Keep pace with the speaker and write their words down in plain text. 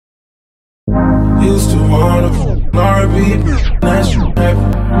Used to wanna R&B, now she happy.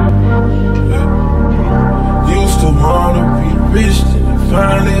 Used to wanna be rich, then it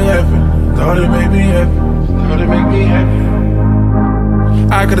finally happened. Thought it made me happy, thought it made me happy.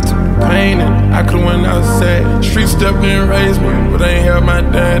 I could've took the pain and I could've went outside. Street stepped in and raised me, but I ain't have my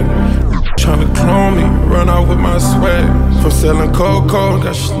daddy. Tryna clone me, run off with my swag. From selling cold,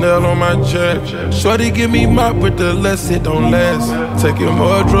 got Chanel on my jack. Shorty give me mop, but the less it don't last. Taking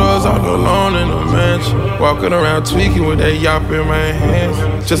more drugs all alone in a mansion. Walking around tweaking with that yop in my hands.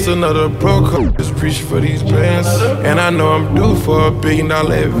 Just another broke hoe, just preaching for these bands. And I know I'm due for $1 billion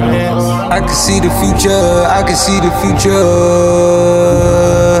advance. I can see the future, I can see the future.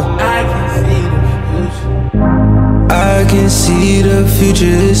 I can see the future,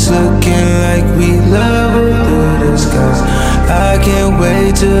 it's looking like we level through the skies. I can't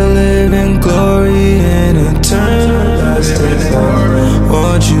wait to live in glory and eternal lasting life.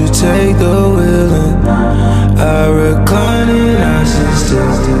 Won't you take the wheel and I recline and I sit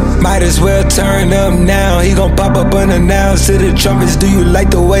still. Might as well turn up now, he gon' pop up unannounced to the trumpets. Do you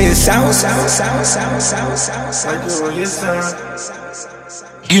like the way it sounds?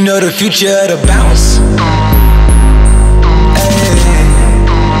 You know the future of the bounce.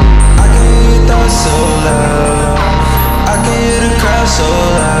 So loud, I can hear the crowd so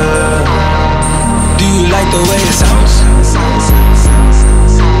loud. Do you like the way it sounds?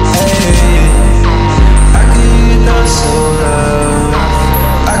 Hey, I can hear your thoughts so loud.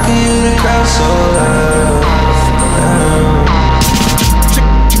 I can hear the crowd so loud.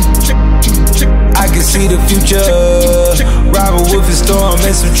 I can see the future. Robert Wolf and Storm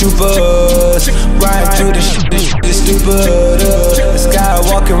and some troopers. Riding through the shit is stupid. The sky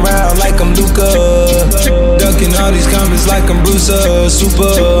walking around like I'm Luca. Ducking all these comments like I'm Brucer.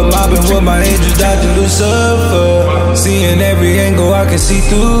 Super mobbing with my angels, Dr. Lucifer. Seeing every angle I can see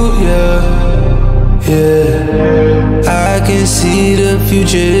through, yeah. I can see the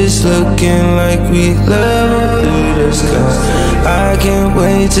future, it's looking like we level through the sky. I can't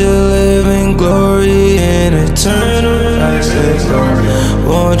wait to live in glory and eternal life.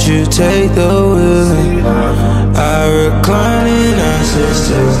 Won't you take the wheel and I recline and I sit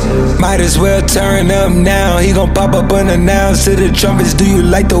still. Might as well turn up now, he gon' pop up unannounced to the trumpets. Do you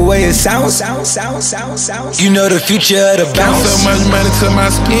like the way it sounds? You know the future of the bounce. So much money to my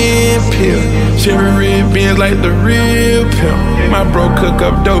skin peel. Cherry red beans like the real pimp. My bro cook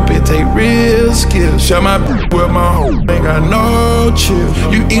up dope, it take real skill. Shut my with my hoe, ain't got no chill.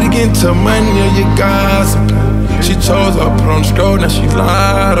 You either get into money or you gossip. She chose up, put on the stroll, now she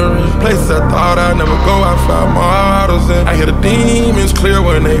lottery. Places I thought I'd never go, I found models in. I hear the demons clear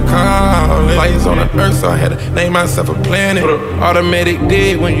when they callin'. Lights on the earth, so I had to name myself a planet. Automatic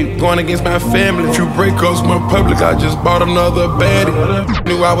dead when you going against my family. Few breakups went public, I just bought another baddie.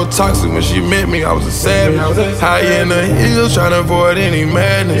 Knew I was toxic when she met me, I was a savage. High in the hills, trying to avoid any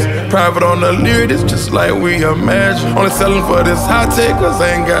madness. Private on the lyrics, just like we imagine. Only selling for this high tech, cause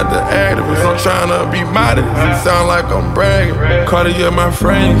I ain't got the activists. I'm trying to be modest, sound like I'm bragging. Cartier my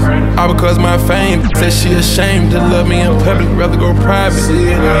frames, all because my fame. Said she ashamed to love me in public, rather go private.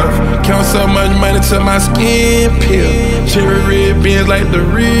 Count so much money till my skin peel. Cherry red beans like the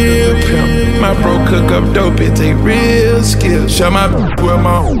real pimp. My bro cook up dope, it take real skill. Shut my with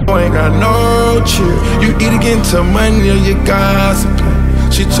my hoe, ain't got no chill. You either get into money or you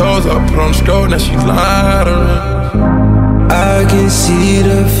gossiping. She chose up, put on the stroll, now she lottery. I can see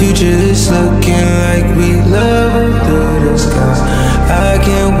the future, it's looking like we level through the skies. I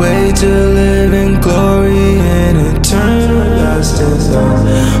can't wait to live in glory and eternal lasting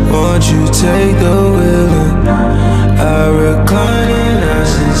life. Won't you take the wheel and I recline and I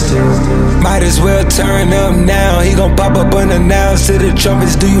sit still. Might as well turn up now, he gon' pop up unannounced to the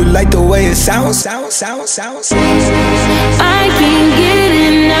trumpets. Do you like the way it sounds? I can't get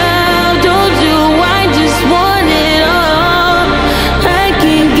enough, don't you? I just want it all.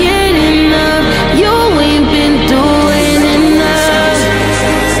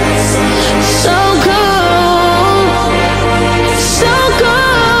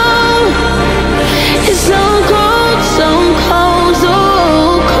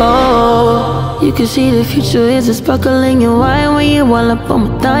 You can see the future is a sparkle in your eye. When you all up on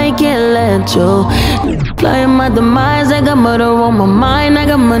my thigh, can't let you. Flying my demise, I got murder on my mind. I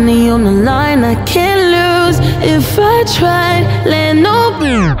got money on the line, I can't lose. If I tried, let no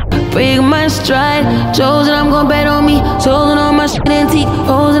break my stride. Chosen, I'm gon' bet on me. Chosen on my shit antique.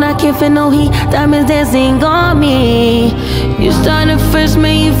 Frozen, I can't feel no heat. Diamonds dancing on me. You started first,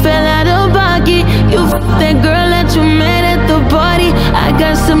 man, you fell out of pocket. You f***ed that girl that you met at the party. I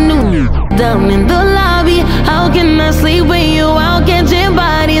got some new down in the lobby. How can I sleep with you? I'll catch your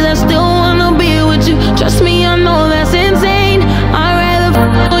bodies. I still wanna be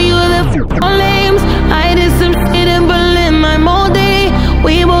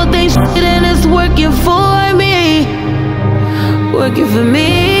working for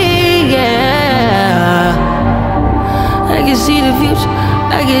me, yeah. I can see the future,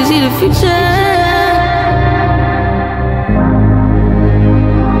 I can see the future.